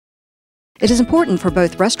It is important for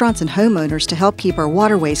both restaurants and homeowners to help keep our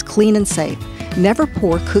waterways clean and safe. Never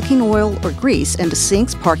pour cooking oil or grease into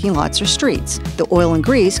sinks, parking lots, or streets. The oil and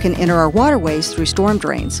grease can enter our waterways through storm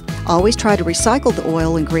drains. Always try to recycle the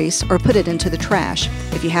oil and grease or put it into the trash.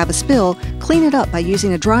 If you have a spill, clean it up by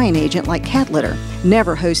using a drying agent like cat litter.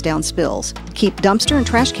 Never hose down spills. Keep dumpster and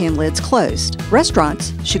trash can lids closed.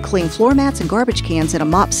 Restaurants should clean floor mats and garbage cans in a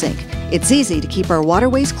mop sink. It's easy to keep our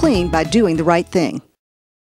waterways clean by doing the right thing.